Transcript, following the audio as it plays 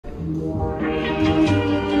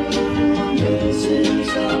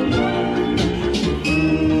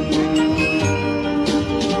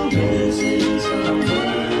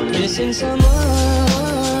Missing someone,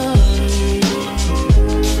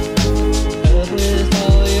 love with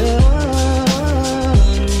all your heart.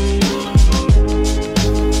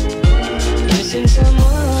 Missing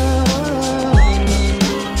someone,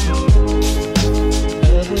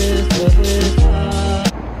 love with heart.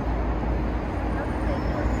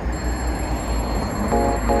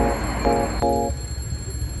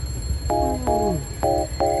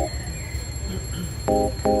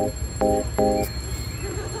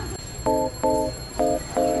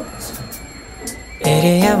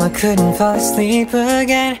 I couldn't fall asleep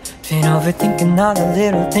again. Been overthinking all the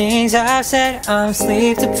little things I've said. I'm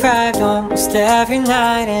sleep deprived almost every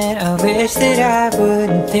night, and I wish that I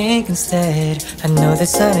wouldn't think instead. I know the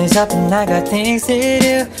sun is up and I got things to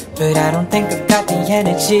do, but I don't think I've got the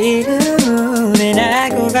energy to move. And I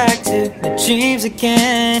go back to my dreams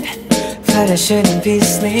again, but I shouldn't be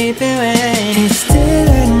sleeping when it's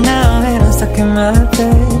daylight now and I'm stuck in my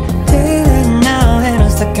bed. Daylight now and I'm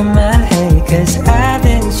stuck in my head, 'cause I've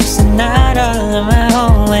been stressing out all on my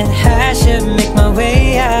own when I should make my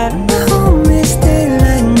way out. My home is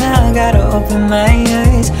daylight now, gotta open my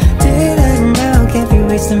eyes. Daylight now, can't be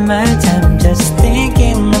wasting my time just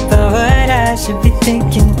thinking about what I should be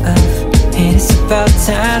thinking of. And it's about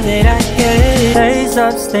time that I get. Hey,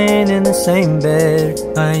 stop staying in the same bed.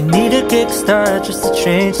 I need a kickstart just to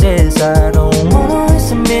change this. I don't wanna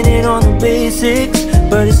waste a minute on the basics,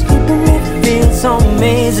 but it's keeping me feeling so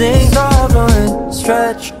amazing. Stop on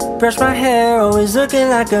stretch, brush my hair, always looking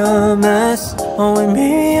like a mess. Oh, and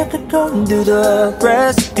maybe I could go and do the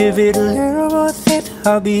rest. Give it a little more faith,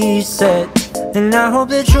 I'll be set. And I hope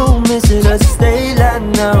that you'll miss it. I stay like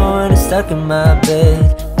now and I'm stuck in my bed.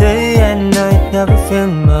 Day and night, never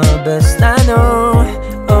feeling my best. I know,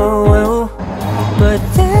 oh well, but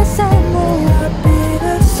this I know I'll be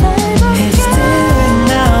the same again. It's daylight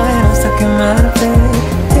now and I'm stuck in my bed.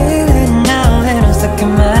 Daylight now and I'm stuck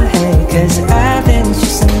in my head, 'cause I've been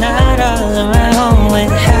stressing out all on my own when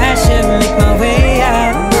I should make my way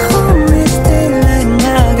out. My home is daylight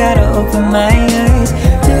now, gotta open my eyes.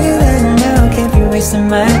 Daylight now, can't be wasting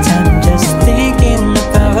my time just thinking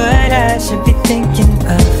about what I should be thinking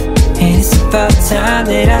of. And it's about time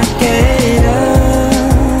that I get up.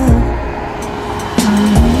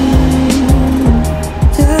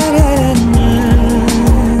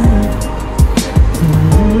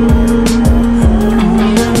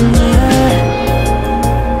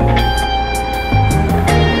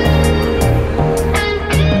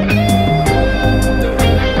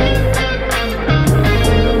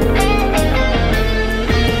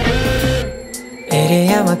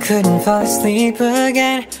 I couldn't fall asleep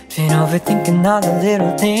again. Been overthinking all the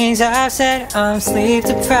little things I've said. I'm sleep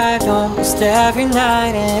deprived almost every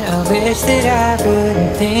night, and I wish that I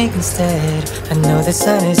wouldn't think instead. I know the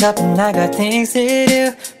sun is up and I got things to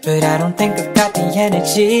do, but I don't think I've got the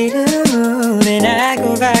energy to move. And I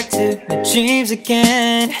go back to my dreams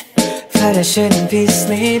again, but I shouldn't be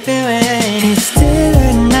sleeping when it's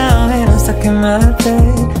daylight now and I'm stuck in my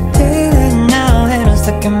bed. Daylight now and I'm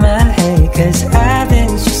stuck in my head, 'cause I've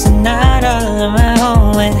been stressing out all on my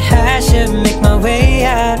own when I should make my way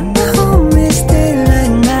out. My home is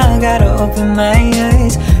daylight now, gotta open my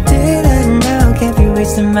eyes. Daylight now, can't be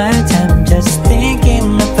wasting my time just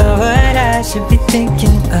thinking about what I should be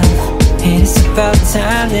thinking of. And it's about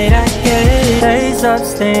time that I get. Hey, stop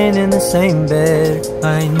staying in the same bed.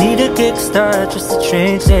 I need a kickstart just to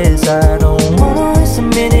change this. I don't wanna waste a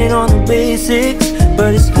minute on the basics,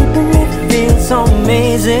 but it's keeping me feeling so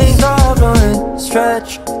amazing. Stop on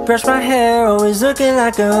stretch, brush my hair, always looking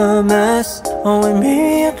like a mess. Oh, and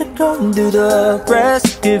maybe I could go and do the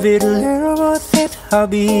rest. Give it a little more faith, I'll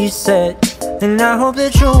be set. And I hope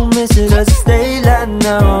that you'll miss it. I stay like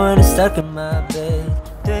now and I'm stuck in my bed.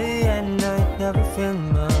 Day and night, never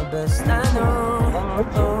feeling my best. I know,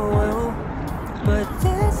 oh well, but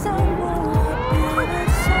this I know I'll be the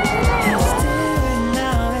same. It's daylight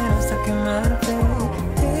now and I'm stuck in my bed.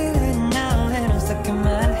 Daylight now and I'm stuck in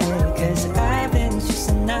my head, 'cause I've been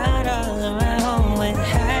stressing out all on my own when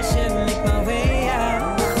I should make my way out.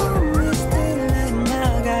 My home is daylight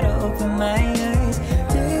now, gotta open my eyes.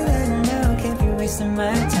 Daylight now, can't be wasting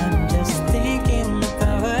my time just thinking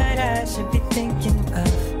about what I should be thinking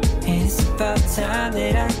of. And it's about time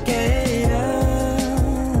that I get up.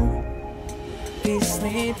 Be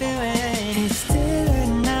sleeping when it's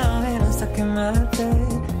daylight now and I'm stuck in my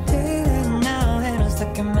bed. Daylight now and I'm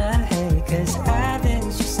stuck in my head, 'cause I've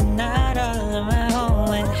been stressing out all on my own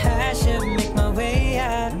when I should make my way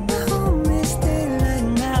out. My home is daylight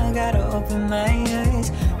now, gotta open my eyes.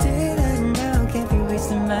 Do that now, can't be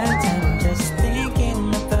wasting my time just thinking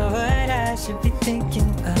about what I should be thinking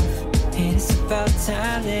of. And it's about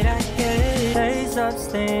time that I get. Hey, stop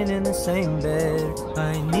staying in the same bed.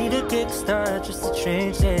 I need a kickstart just to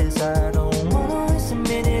change this. I don't wanna waste a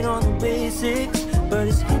minute on the basics, but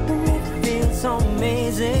it's keeping me feeling so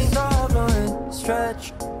amazing. Stop on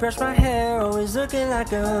stretch, brush my hair, always looking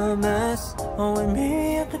like a mess. Oh, and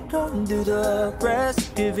maybe I could go and do the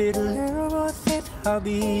rest. Give it a little more faith, I'll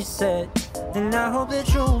be set. And I hope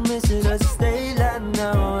that you'll miss it as I stay loud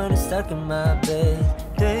now when it's stuck in my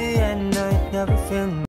bed. Day and night, never feeling